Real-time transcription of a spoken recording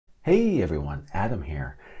Hey everyone, Adam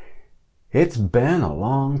here. It's been a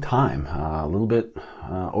long time, a little bit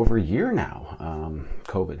over a year now.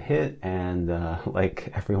 COVID hit and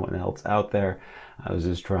like everyone else out there, I was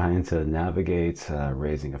just trying to navigate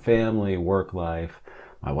raising a family, work life,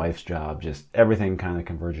 my wife's job, just everything kind of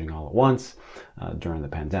converging all at once during the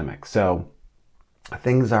pandemic. So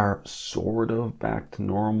things are sort of back to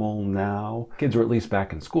normal now. Kids are at least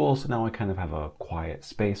back in school, so now I kind of have a quiet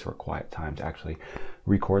space or a quiet time to actually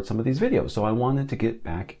record some of these videos. So I wanted to get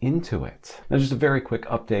back into it. Now, just a very quick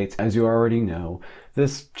update. As you already know,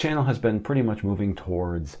 this channel has been pretty much moving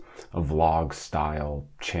towards a vlog style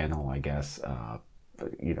channel, I guess,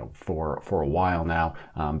 for a while now.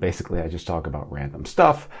 Basically, I just talk about random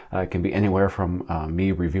stuff. It can be anywhere from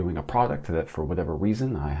me reviewing a product that for whatever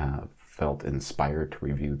reason I have felt inspired to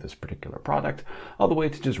review this particular product, all the way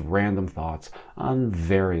to just random thoughts on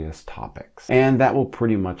various topics. And that will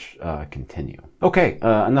pretty much continue. Okay,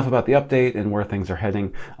 enough about the update and where things are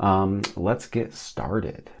heading. Let's get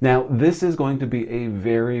started. Now, this is going to be a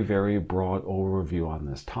very, very broad overview on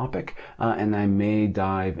this topic, and I may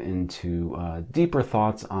dive into deeper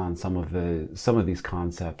thoughts on some of these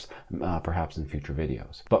concepts, perhaps in future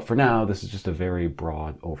videos. But for now, this is just a very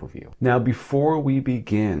broad overview. Now, before we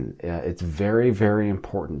begin, it's very, very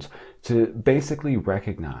important to basically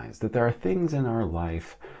recognize that there are things in our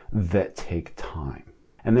life that take time.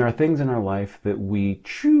 And there are things in our life that we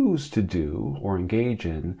choose to do or engage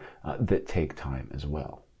in that take time as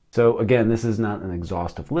well. So again, this is not an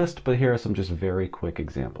exhaustive list, but here are some just very quick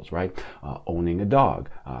examples, right? Owning a dog,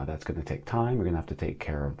 that's going to take time. You're going to have to take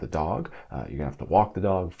care of the dog. You're going to have to walk the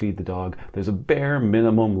dog, feed the dog. There's a bare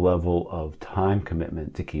minimum level of time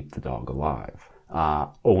commitment to keep the dog alive.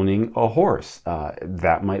 Owning a horse,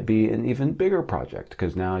 that might be an even bigger project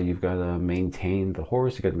because now you've got to maintain the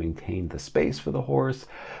horse, you've got to maintain the space for the horse.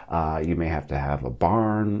 You may have to have a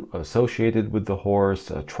barn associated with the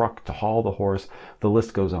horse, a truck to haul the horse. The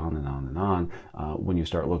list goes on and on and on when you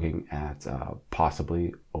start looking at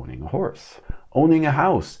possibly owning a horse. Owning a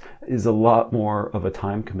house is a lot more of a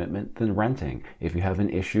time commitment than renting. If you have an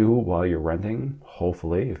issue while you're renting,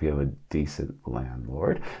 hopefully, if you have a decent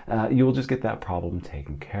landlord, you will just get that problem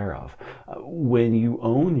taken care of. When you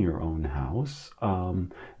own your own house,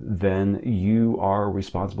 then you are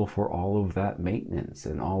responsible for all of that maintenance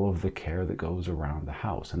and all of the care that goes around the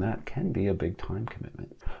house, and that can be a big time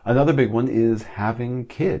commitment. Another big one is having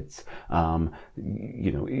kids.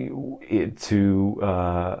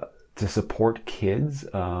 To support kids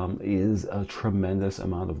is a tremendous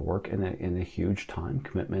amount of work and a huge time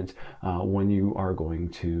commitment when you are going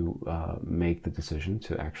to make the decision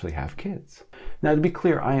to actually have kids. Now, to be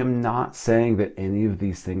clear, I am not saying that any of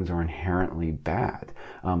these things are inherently bad,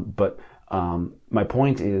 but my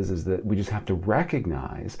point is that we just have to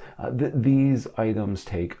recognize that these items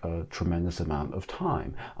take a tremendous amount of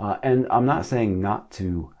time. And I'm not saying not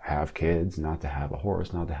to have kids, not to have a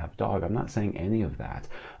horse, not to have a dog. I'm not saying any of that.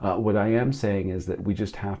 What I am saying is that we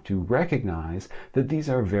just have to recognize that these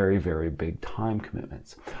are very, very big time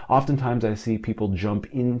commitments. Oftentimes I see people jump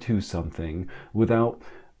into something without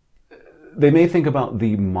they may think about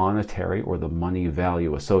the monetary or the money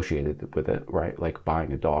value associated with it, right? Like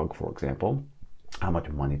buying a dog, for example. How much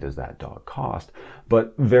money does that dog cost?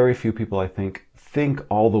 But very few people, I think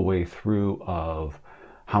all the way through of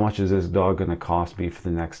how much is this dog going to cost me for the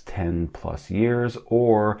next 10 plus years?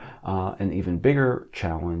 Or an even bigger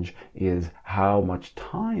challenge is how much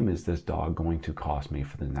time is this dog going to cost me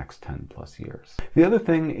for the next 10 plus years? The other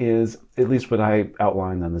thing is, at least what I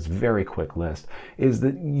outlined on this very quick list, is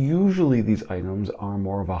that usually these items are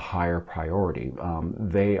more of a higher priority.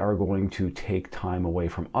 They are going to take time away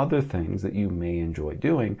from other things that you may enjoy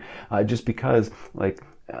doing just because, like,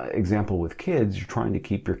 example with kids, you're trying to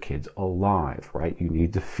keep your kids alive, right? You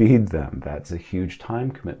need to feed them. That's a huge time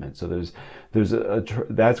commitment. So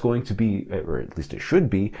that's going to be, or at least it should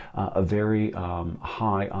be, a very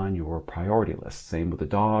high on your priority list. Same with the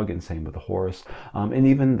dog and same with the horse. And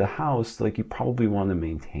even the house, like, you probably want to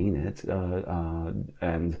maintain it.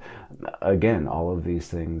 And again, all of these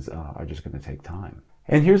things are just going to take time.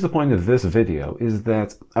 And here's the point of this video, is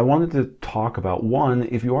that I wanted to talk about, one,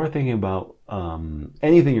 if you are thinking about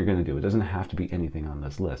anything you're going to do, it doesn't have to be anything on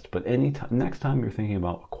this list, but next time you're thinking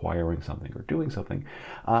about acquiring something or doing something,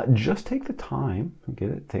 just take the time,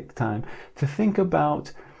 take the time to think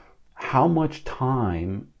about how much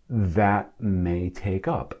time that may take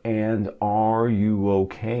up, and are you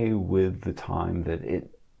okay with the time that it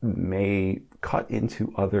may cut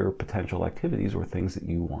into other potential activities or things that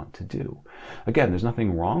you want to do. Again, there's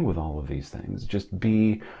nothing wrong with all of these things. Just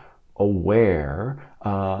be aware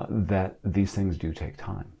that these things do take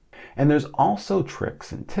time. And there's also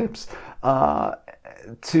tricks and tips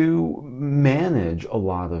to manage a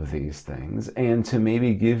lot of these things and to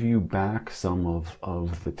maybe give you back some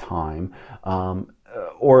of the time,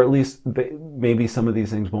 or at least maybe some of these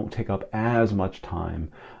things won't take up as much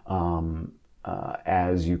time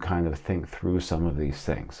as you kind of think through some of these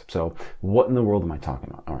things. So what in the world am I talking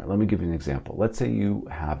about? All right, let me give you an example. Let's say you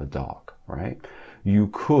have a dog, right? You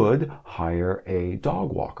could hire a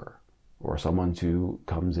dog walker, or someone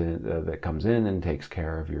that comes in and takes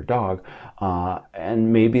care of your dog.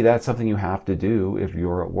 And maybe that's something you have to do if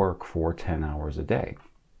you're at work for 10 hours a day.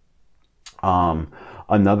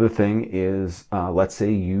 Another thing is, let's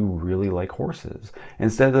say you really like horses.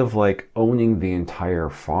 Instead of like owning the entire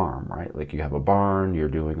farm, right? Like you have a barn, you're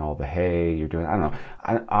doing all the hay, you're doing, I don't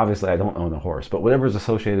know. Obviously I don't own a horse, but whatever's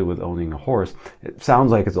associated with owning a horse, it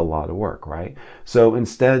sounds like it's a lot of work, right? So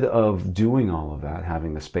instead of doing all of that,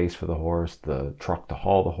 having the space for the horse, the truck to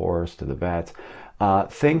haul the horse to the vet,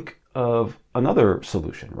 think of another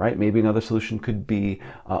solution, right? Maybe another solution could be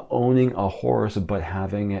owning a horse but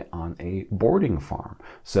having it on a boarding farm.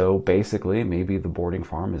 So basically, maybe the boarding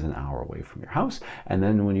farm is an hour away from your house, and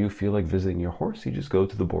then when you feel like visiting your horse, you just go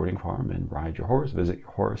to the boarding farm and ride your horse, visit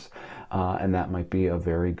your horse, and that might be a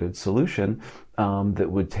very good solution that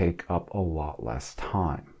would take up a lot less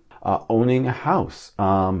time. Owning a house,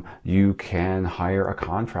 you can hire a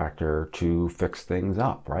contractor to fix things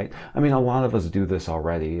up, right? I mean, a lot of us do this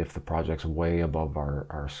already if the project's way above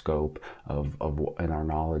our scope and our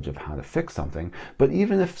knowledge of how to fix something. But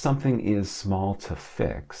even if something is small to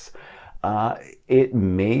fix, it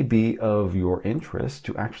may be of your interest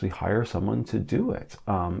to actually hire someone to do it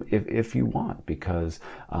if you want, because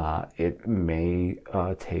it may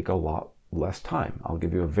take a lot less time. I'll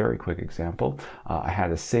give you a very quick example. I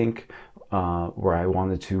had a sink where I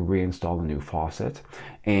wanted to reinstall a new faucet,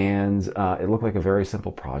 and it looked like a very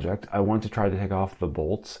simple project. I wanted to try to take off the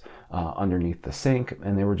bolts underneath the sink,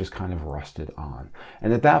 and they were just kind of rusted on.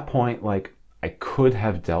 And at that point, like, I could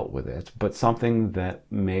have dealt with it, but something that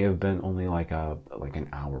may have been only like an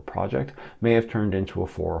hour project may have turned into a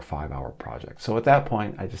 4 or 5 hour project. So at that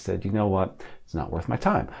point, I just said, you know what, it's not worth my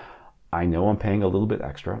time. I know I'm paying a little bit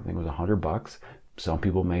extra. I think it was $100. Some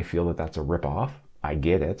people may feel that that's a ripoff. I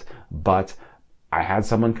get it, but I had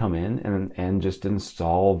someone come in and just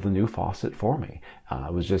install the new faucet for me.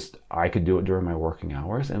 It was just, I could do it during my working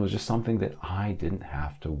hours, and it was just something that I didn't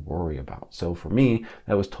have to worry about. So for me,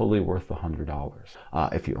 that was totally worth the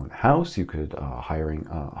 $100. If you own a house, you could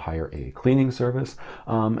hire a cleaning service,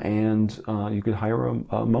 and you could hire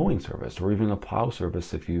a mowing service, or even a plow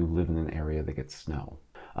service if you live in an area that gets snow.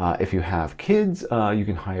 If you have kids, you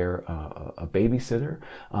can hire a babysitter,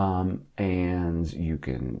 and you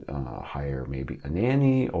can hire maybe a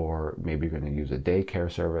nanny, or maybe you're going to use a daycare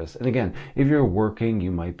service. And again, if you're working,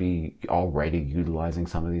 you might be already utilizing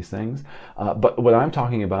some of these things. But what I'm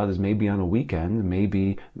talking about is maybe on a weekend,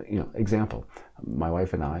 maybe, example, my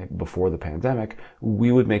wife and I, before the pandemic,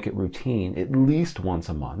 we would make it routine. At least once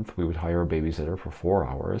a month, we would hire a babysitter for 4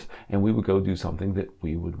 hours, and we would go do something that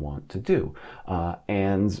we would want to do.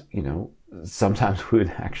 And sometimes we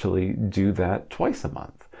would actually do that twice a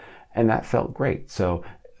month, and that felt great. So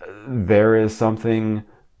there is something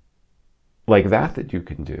like that you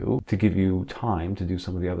can do to give you time to do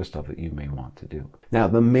some of the other stuff that you may want to do. Now,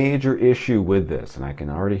 the major issue with this, and I can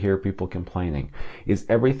already hear people complaining, is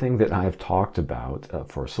everything that I've talked about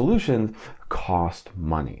for solutions cost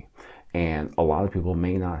money. And a lot of people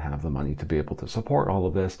may not have the money to be able to support all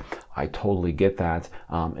of this. I totally get that.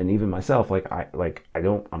 And even myself,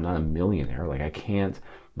 I'm not a millionaire.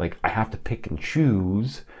 I have to pick and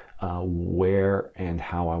choose where and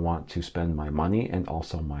how I want to spend my money, and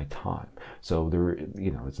also my time. So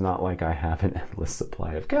it's not like I have an endless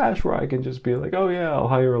supply of cash where I can just be like, oh yeah, I'll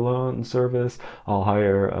hire a lawn service, I'll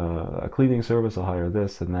hire a cleaning service, I'll hire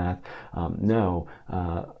this and that. No,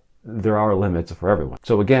 there are limits for everyone.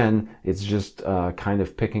 So again, it's just kind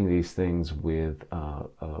of picking these things with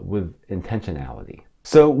intentionality.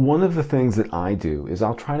 So one of the things that I do is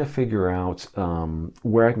I'll try to figure out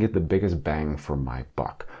where I can get the biggest bang for my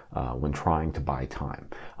buck when trying to buy time.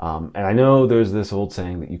 And I know there's this old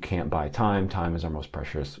saying that you can't buy time. Time is our most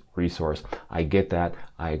precious resource. I get that.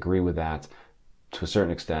 I agree with that to a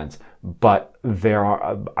certain extent. But there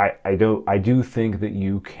are, I do think that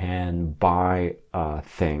you can buy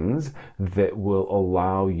things that will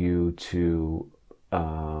allow you to,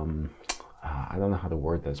 I don't know how to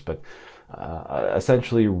word this, but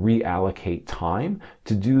essentially reallocate time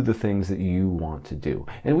to do the things that you want to do.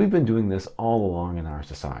 And we've been doing this all along in our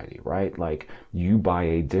society, right? Like, you buy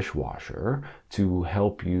a dishwasher to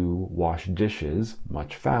help you wash dishes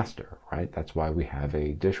much faster, right? That's why we have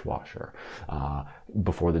a dishwasher.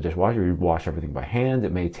 Before the dishwasher, you wash everything by hand.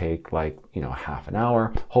 It may take like, half an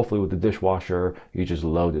hour. Hopefully with the dishwasher, you just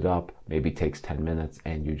load it up, maybe takes 10 minutes,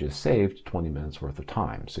 and you just saved 20 minutes worth of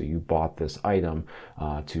time. So you bought this item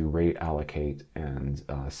to rate allocate and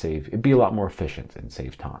save. It'd be a lot more efficient and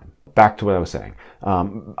save time. Back to what I was saying.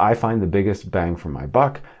 I find the biggest bang for my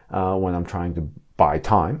buck when I'm trying to buy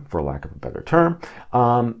time, for lack of a better term.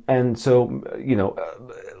 And so,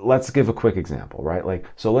 let's give a quick example, right?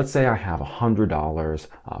 So let's say I have $100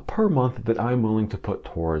 per month that I'm willing to put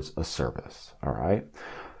towards a service, all right?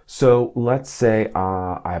 So let's say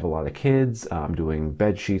I have a lot of kids, I'm doing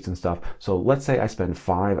bed sheets and stuff. So let's say I spend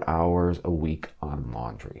 5 hours a week on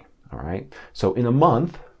laundry, all right? So in a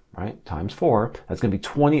month, right, times 4, that's gonna be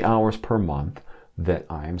 20 hours per month that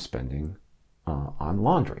I am spending on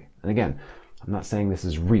laundry. And again, I'm not saying this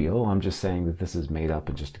is real, I'm just saying that this is made up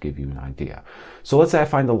and just to give you an idea. So let's say I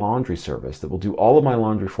find a laundry service that will do all of my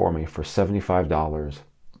laundry for me for $75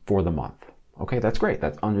 for the month. Okay, that's great.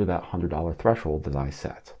 That's under that $100 threshold that I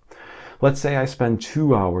set. Let's say I spend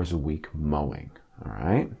 2 hours a week mowing, all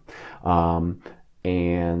right?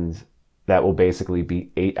 And that will basically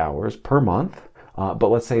be 8 hours per month.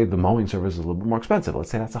 But let's say the mowing service is a little bit more expensive.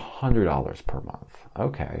 Let's say that's $100 per month.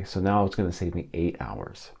 Okay, so now it's going to save me 8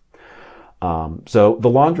 hours. So the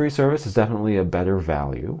laundry service is definitely a better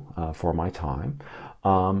value for my time.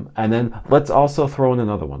 And then let's also throw in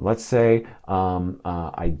another one. Let's say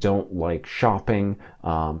I don't like shopping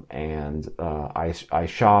and I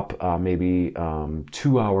shop maybe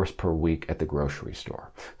 2 hours per week at the grocery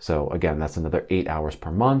store. So again, that's another 8 hours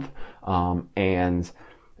per month. And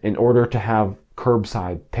in order to have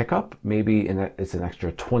curbside pickup, maybe it's an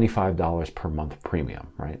extra $25 per month premium,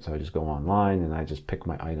 right? So I just go online and I just pick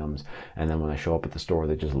my items, and then when I show up at the store,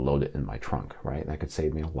 they just load it in my trunk, right? That could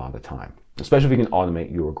save me a lot of time, especially if you can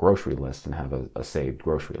automate your grocery list and have a saved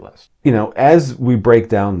grocery list. As we break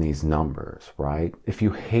down these numbers, right? If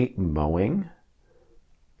you hate mowing,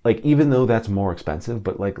 even though that's more expensive,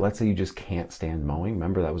 but let's say you just can't stand mowing,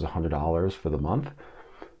 remember that was $100 for the month,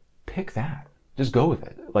 pick that. Just go with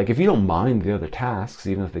it. If you don't mind the other tasks,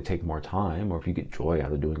 even if they take more time, or if you get joy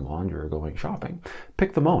out of doing laundry or going shopping,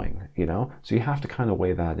 pick the mowing, So you have to kind of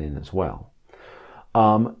weigh that in as well.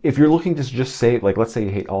 If you're looking to just save, let's say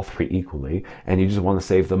you hate all three equally, and you just want to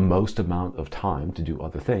save the most amount of time to do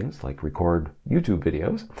other things, like record YouTube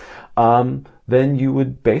videos, then you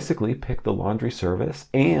would basically pick the laundry service,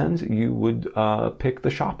 and you would pick the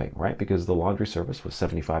shopping, right? Because the laundry service was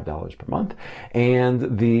 $75 per month,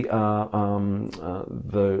 and the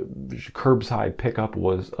curbside pickup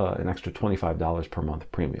was an extra $25 per month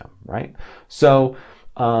premium, right? So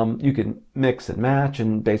you can mix and match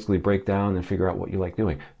and basically break down and figure out what you like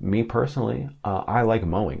doing. Me personally, I like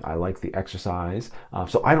mowing. I like the exercise.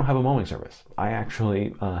 So I don't have a mowing service. I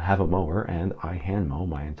actually have a mower, and I hand mow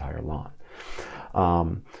my entire lawn.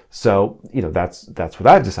 So that's what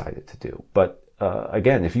I've decided to do. But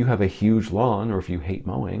again, if you have a huge lawn or if you hate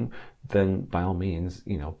mowing, then by all means,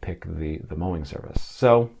 pick the mowing service.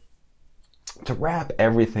 So to wrap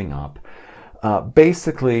everything up,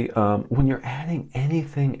 basically, when you're adding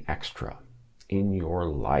anything extra in your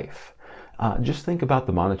life, just think about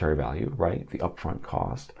the monetary value, right? The upfront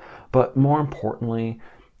cost. But more importantly,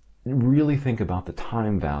 really think about the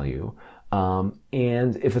time value.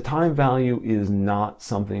 And if the time value is not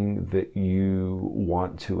something that you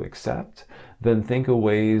want to accept, then think of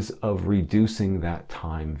ways of reducing that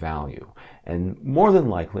time value. And more than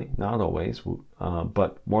likely, not always,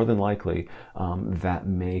 but more than likely, that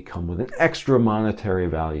may come with an extra monetary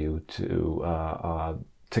value to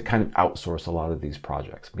kind of outsource a lot of these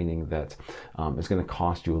projects, meaning that it's going to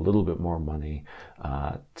cost you a little bit more money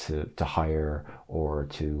to hire or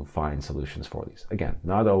to find solutions for these. Again,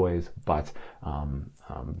 not always, but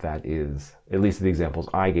that is, at least the examples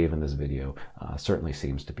I gave in this video, certainly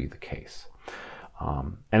seems to be the case.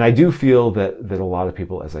 And I do feel that a lot of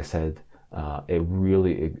people, as I said,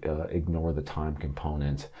 really ignore the time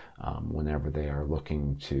component whenever they are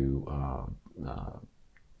looking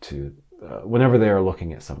whenever they are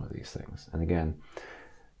looking at some of these things. And again,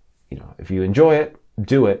 if you enjoy it,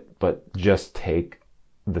 do it, but just take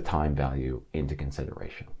the time value into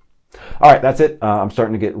consideration. All right, that's it. I'm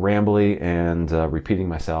starting to get rambly and repeating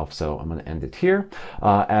myself, so I'm going to end it here.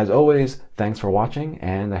 As always, thanks for watching,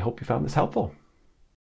 and I hope you found this helpful.